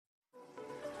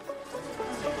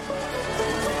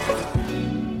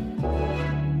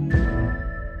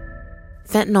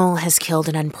Fentanyl has killed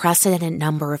an unprecedented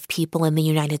number of people in the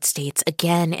United States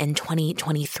again in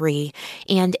 2023,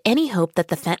 and any hope that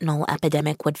the fentanyl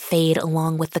epidemic would fade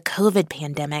along with the COVID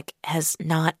pandemic has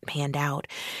not panned out.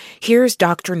 Here's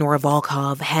Dr. Nora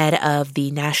Volkov, head of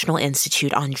the National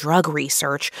Institute on Drug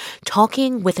Research,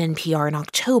 talking with NPR in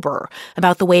October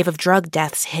about the wave of drug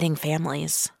deaths hitting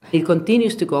families. It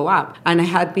continues to go up, and I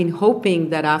had been hoping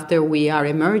that after we are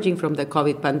emerging from the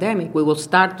COVID pandemic, we will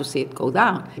start to see it go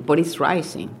down, but it's rising.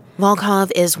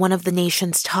 Volkov is one of the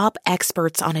nation's top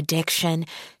experts on addiction.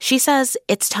 She says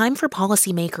it's time for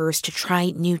policymakers to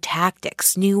try new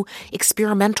tactics, new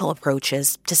experimental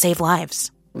approaches to save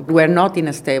lives. We're not in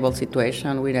a stable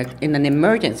situation. We're in an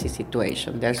emergency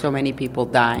situation. There are so many people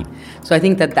dying. So I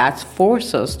think that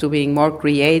forces us to being more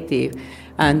creative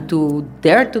and to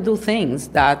dare to do things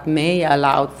that may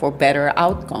allow for better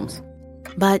outcomes.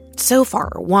 But so far,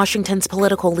 Washington's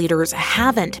political leaders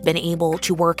haven't been able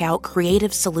to work out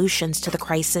creative solutions to the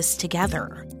crisis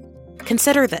together.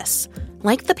 Consider this.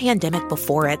 Like the pandemic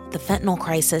before it, the fentanyl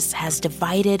crisis has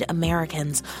divided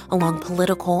Americans along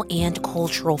political and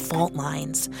cultural fault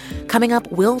lines. Coming up,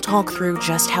 we'll talk through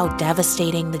just how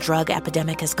devastating the drug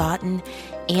epidemic has gotten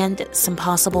and some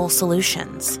possible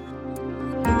solutions.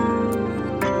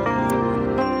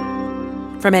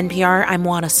 From NPR, I'm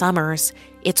Juana Summers.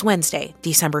 It's Wednesday,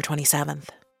 December 27th.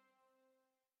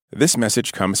 This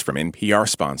message comes from NPR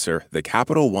sponsor, the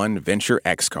Capital One Venture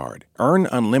X Card. Earn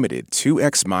unlimited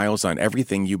 2x miles on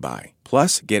everything you buy.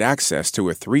 Plus, get access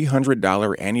to a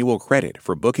 $300 annual credit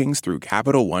for bookings through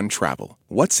Capital One Travel.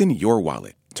 What's in your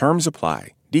wallet? Terms apply.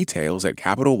 Details at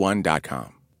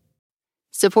CapitalOne.com.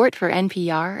 Support for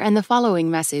NPR and the following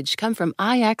message come from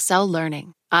IXL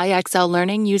Learning. IXL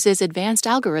Learning uses advanced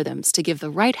algorithms to give the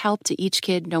right help to each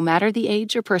kid no matter the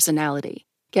age or personality.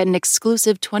 Get an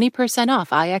exclusive 20%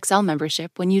 off IXL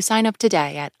membership when you sign up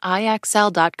today at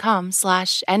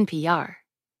IXL.com/NPR.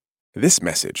 This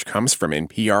message comes from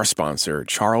NPR sponsor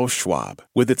Charles Schwab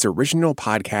with its original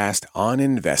podcast on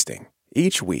investing.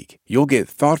 Each week, you'll get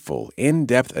thoughtful,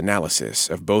 in-depth analysis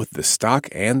of both the stock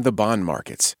and the bond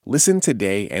markets. Listen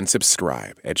today and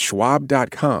subscribe at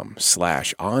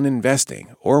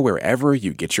schwab.com/oninvesting or wherever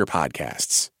you get your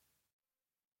podcasts.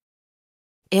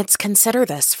 It's Consider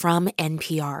This from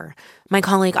NPR. My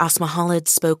colleague Asma Khalid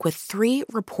spoke with 3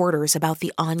 reporters about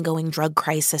the ongoing drug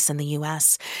crisis in the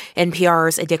U.S.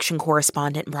 NPR's addiction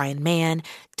correspondent Brian Mann,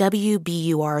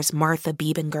 WBUR's Martha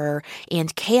Biebinger,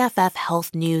 and KFF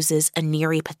Health News'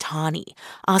 Aniri Patani.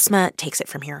 Asma takes it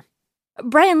from here.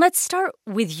 Brian, let's start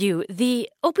with you. The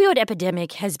opioid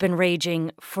epidemic has been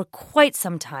raging for quite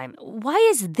some time. Why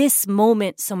is this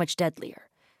moment so much deadlier?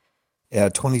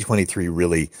 2023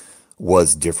 really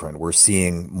was different. We're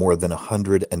seeing more than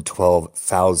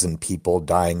 112,000 people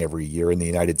dying every year in the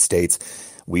United States.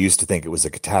 We used to think it was a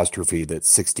catastrophe that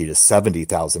 60 to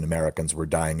 70,000 Americans were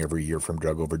dying every year from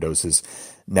drug overdoses.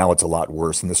 Now it's a lot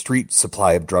worse. And the street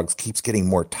supply of drugs keeps getting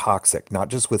more toxic, not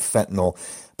just with fentanyl,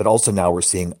 but also now we're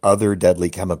seeing other deadly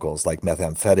chemicals like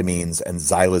methamphetamines and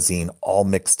xylazine all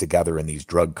mixed together in these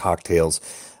drug cocktails.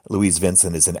 Louise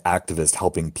Vincent is an activist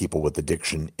helping people with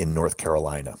addiction in North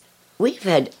Carolina. We've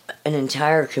had an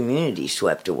entire community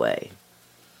swept away.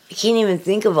 I can't even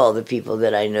think of all the people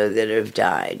that I know that have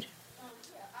died.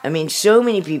 I mean, so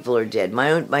many people are dead.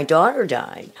 My daughter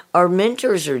died. Our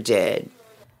mentors are dead.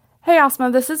 Hey, Asma,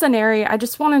 this is Aneri. I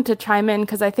just wanted to chime in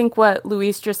because I think what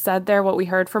Louise just said there, what we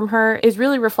heard from her, is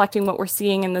really reflecting what we're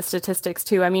seeing in the statistics,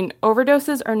 too. I mean,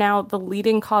 overdoses are now the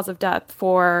leading cause of death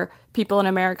for people in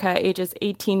America ages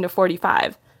 18 to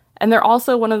 45. And they're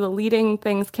also one of the leading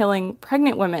things killing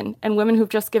pregnant women and women who've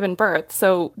just given birth.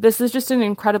 So this is just an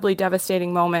incredibly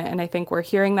devastating moment. And I think we're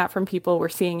hearing that from people. We're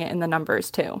seeing it in the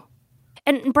numbers, too.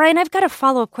 And Brian, I've got a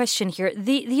follow-up question here.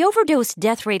 The overdose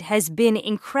death rate has been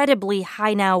incredibly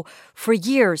high now for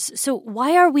years. So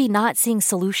why are we not seeing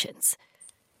solutions?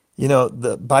 You know,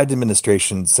 the Biden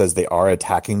administration says they are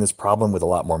attacking this problem with a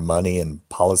lot more money and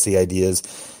policy ideas.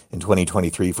 In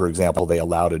 2023, for example, they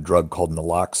allowed a drug called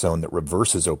naloxone that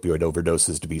reverses opioid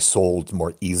overdoses to be sold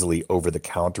more easily over the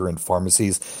counter in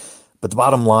pharmacies. But the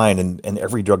bottom line, and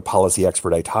every drug policy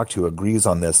expert I talk to agrees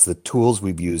on this, the tools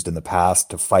we've used in the past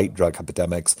to fight drug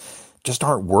epidemics just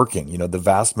aren't working. You know, the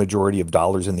vast majority of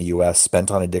dollars in the U.S. spent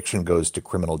on addiction goes to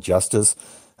criminal justice.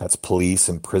 That's police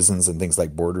and prisons and things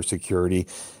like border security,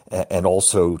 and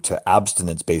also to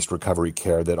abstinence-based recovery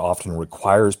care that often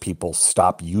requires people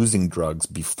stop using drugs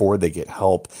before they get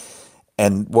help.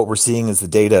 And what we're seeing is the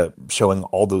data showing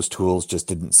all those tools just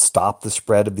didn't stop the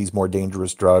spread of these more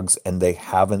dangerous drugs, and they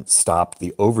haven't stopped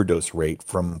the overdose rate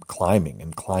from climbing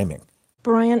and climbing.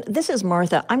 Brian, this is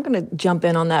Martha. I'm going to jump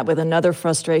in on that with another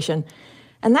frustration.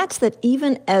 And that's that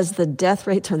even as the death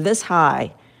rates are this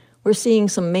high, we're seeing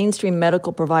some mainstream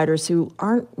medical providers who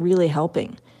aren't really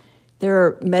helping. There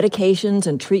are medications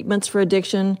and treatments for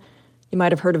addiction. You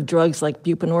might have heard of drugs like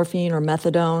buprenorphine or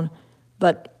methadone,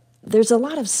 but there's a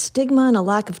lot of stigma and a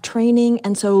lack of training,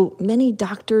 and so many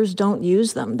doctors don't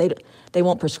use them. They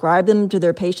won't prescribe them to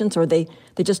their patients, or they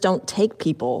just don't take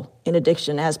people in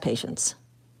addiction as patients.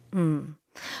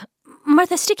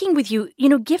 Martha, sticking with you,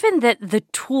 given that the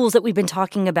tools that we've been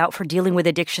talking about for dealing with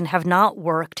addiction have not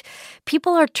worked,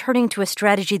 people are turning to a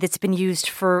strategy that's been used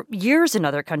for years in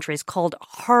other countries called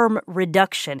harm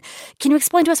reduction. Can you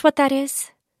explain to us what that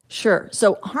is? Sure.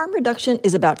 So harm reduction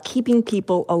is about keeping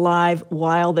people alive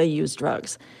while they use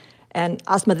drugs. And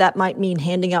Asma, that might mean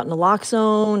handing out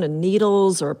naloxone and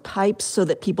needles or pipes so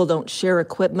that people don't share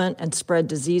equipment and spread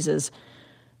diseases.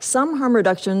 Some harm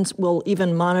reductions will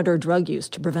even monitor drug use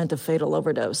to prevent a fatal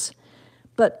overdose.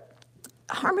 But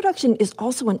harm reduction is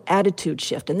also an attitude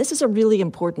shift, and this is a really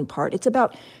important part. It's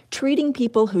about treating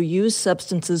people who use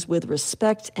substances with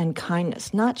respect and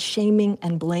kindness, not shaming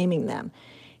and blaming them.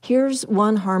 Here's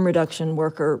one harm reduction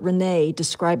worker, Renee,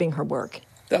 describing her work.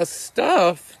 The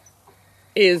stuff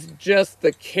is just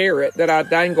the carrot that I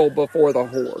dangle before the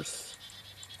horse.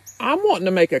 I'm wanting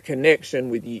to make a connection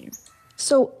with you.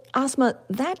 So, Asma,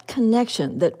 that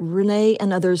connection that Renee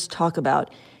and others talk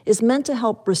about is meant to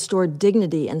help restore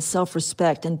dignity and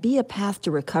self-respect and be a path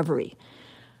to recovery.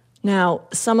 Now,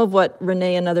 some of what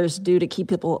Renee and others do to keep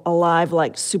people alive,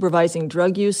 like supervising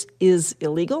drug use, is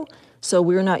illegal. So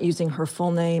we're not using her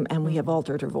full name, and we have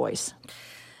altered her voice.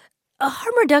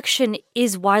 Harm reduction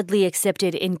is widely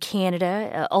accepted in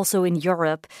Canada, also in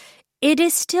Europe. It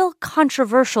is still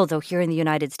controversial, though, here in the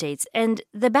United States, and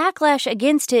the backlash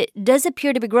against it does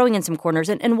appear to be growing in some corners.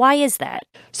 And why is that?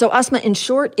 So, Asma, in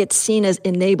short, it's seen as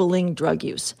enabling drug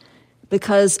use.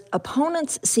 Because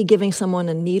opponents see giving someone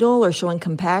a needle or showing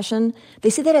compassion,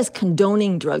 they see that as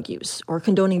condoning drug use or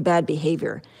condoning bad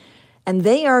behavior. And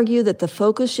they argue that the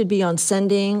focus should be on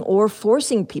sending or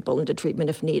forcing people into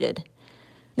treatment if needed.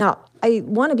 Now, I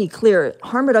want to be clear,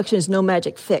 harm reduction is no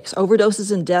magic fix.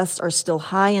 Overdoses and deaths are still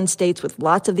high in states with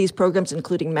lots of these programs,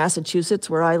 including Massachusetts,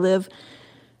 where I live.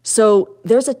 So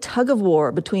there's a tug of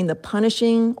war between the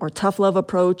punishing or tough love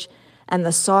approach and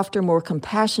the softer, more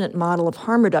compassionate model of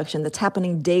harm reduction that's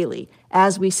happening daily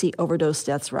as we see overdose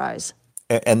deaths rise.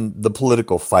 And the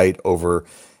political fight over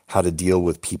how to deal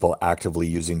with people actively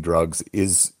using drugs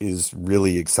is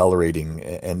really accelerating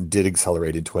and did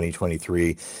accelerate in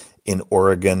 2023 in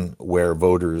Oregon, where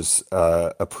voters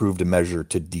approved a measure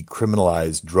to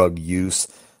decriminalize drug use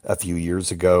a few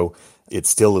years ago. It's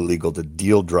still illegal to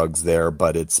deal drugs there,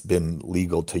 but it's been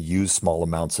legal to use small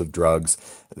amounts of drugs.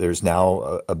 There's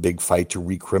now a big fight to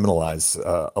recriminalize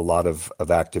a lot of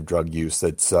active drug use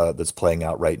that's playing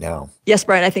out right now. Yes,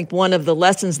 Brian, I think one of the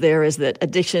lessons there is that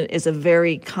addiction is a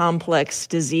very complex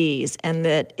disease, and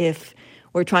that if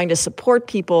we're trying to support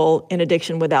people in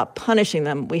addiction without punishing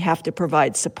them, we have to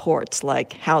provide supports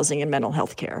like housing and mental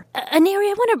health care. An area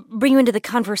I want to bring you into the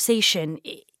conversation.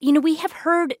 We have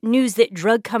heard news that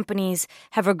drug companies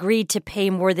have agreed to pay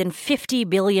more than $50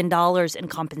 billion in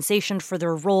compensation for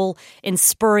their role in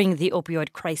spurring the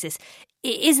opioid crisis.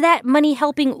 Is that money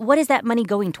helping? What is that money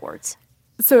going towards?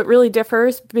 So it really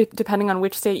differs depending on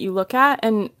which state you look at.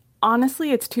 And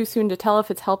honestly, it's too soon to tell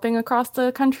if it's helping across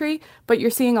the country, but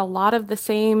you're seeing a lot of the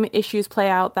same issues play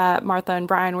out that Martha and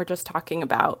Brian were just talking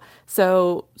about.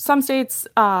 So some states,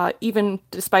 even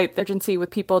despite the urgency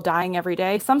with people dying every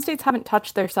day, some states haven't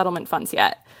touched their settlement funds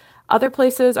yet. Other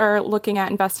places are looking at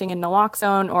investing in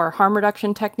naloxone or harm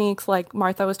reduction techniques like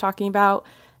Martha was talking about.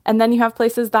 And then you have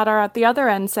places that are at the other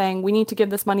end saying, we need to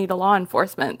give this money to law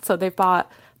enforcement. So they've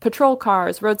bought patrol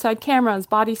cars, roadside cameras,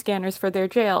 body scanners for their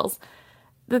jails.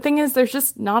 The thing is, there's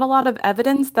just not a lot of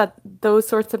evidence that those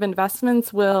sorts of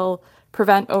investments will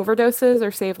prevent overdoses or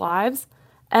save lives.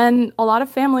 And a lot of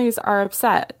families are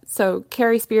upset. So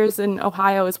Carrie Spears in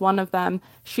Ohio is one of them.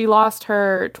 She lost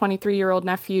her 23-year-old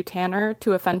nephew, Tanner,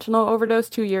 to a fentanyl overdose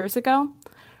 2 years ago.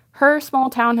 Her small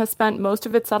town has spent most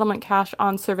of its settlement cash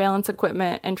on surveillance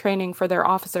equipment and training for their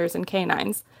officers and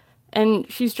canines. And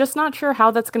she's just not sure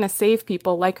how that's going to save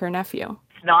people like her nephew.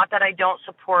 It's not that I don't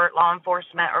support law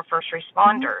enforcement or first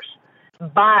responders,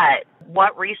 but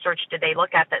what research did they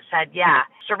look at that said, yeah,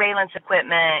 surveillance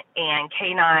equipment and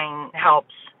canine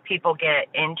helps people get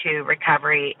into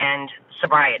recovery and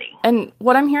sobriety. And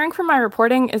what I'm hearing from my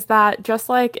reporting is that just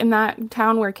like in that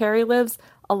town where Carrie lives,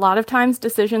 a lot of times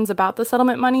decisions about the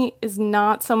settlement money is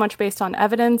not so much based on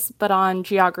evidence, but on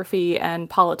geography and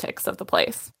politics of the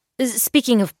place.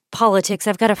 Speaking of politics,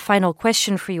 I've got a final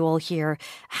question for you all here.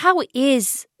 How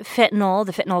is the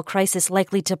fentanyl crisis,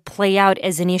 likely to play out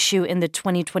as an issue in the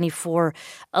 2024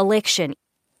 election?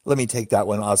 Let me take that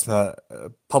one, Asma.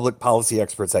 Public policy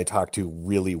experts I talk to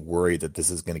really worry that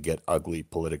this is going to get ugly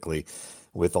politically,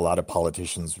 with a lot of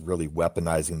politicians really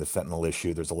weaponizing the fentanyl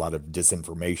issue. There's a lot of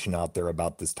disinformation out there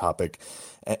about this topic,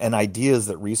 and ideas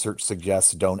that research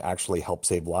suggests don't actually help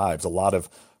save lives. A lot of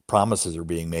promises are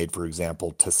being made, for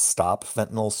example, to stop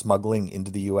fentanyl smuggling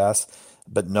into the U.S.,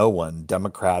 but no one,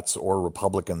 Democrats or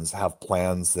Republicans, have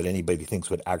plans that anybody thinks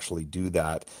would actually do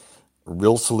that.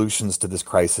 Real solutions to this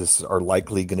crisis are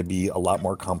likely going to be a lot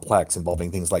more complex, involving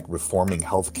things like reforming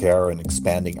healthcare and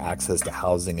expanding access to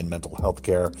housing and mental health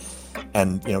care.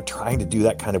 And, trying to do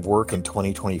that kind of work in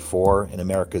 2024 in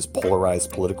America's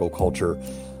polarized political culture,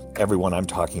 everyone I'm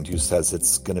talking to says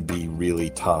it's going to be really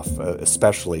tough,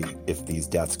 especially if these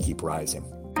deaths keep rising.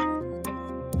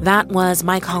 That was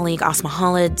my colleague Asma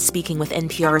Khalid speaking with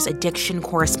NPR's addiction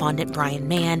correspondent Brian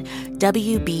Mann,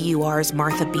 WBUR's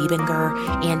Martha Biebinger,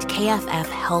 and KFF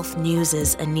Health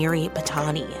News' Aniri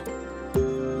Patani.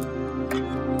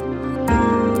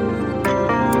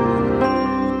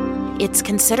 It's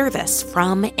Consider This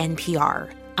from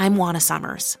NPR. I'm Juana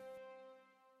Summers.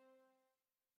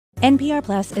 NPR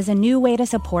Plus is a new way to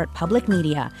support public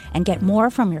media and get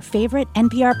more from your favorite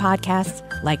NPR podcasts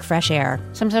like Fresh Air.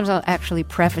 Sometimes I'll actually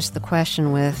preface the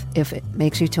question with, if it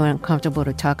makes you too uncomfortable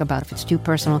to talk about, if it's too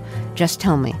personal, just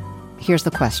tell me. Here's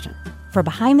the question. For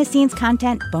behind-the-scenes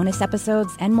content, bonus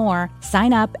episodes, and more,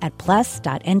 sign up at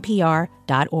plus.npr.org.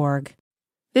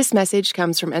 This message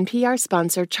comes from NPR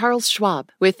sponsor Charles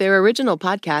Schwab with their original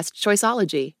podcast,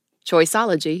 Choiceology.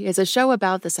 Choiceology is a show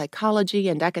about the psychology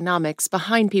and economics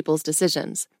behind people's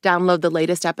decisions. Download the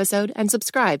latest episode and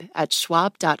subscribe at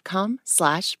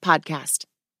schwab.com/podcast.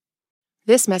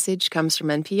 This message comes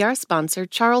from NPR sponsor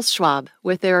Charles Schwab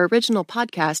with their original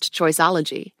podcast,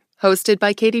 Choiceology. Hosted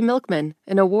by Katie Milkman,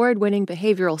 an award-winning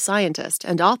behavioral scientist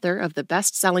and author of the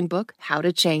best-selling book, How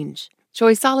to Change.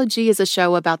 Choiceology is a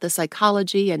show about the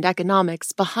psychology and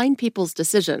economics behind people's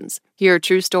decisions. Hear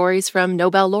true stories from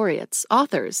Nobel laureates,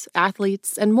 authors,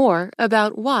 athletes, and more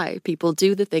about why people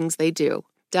do the things they do.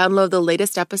 Download the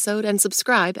latest episode and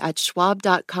subscribe at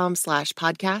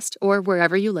schwab.com/podcast or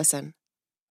wherever you listen.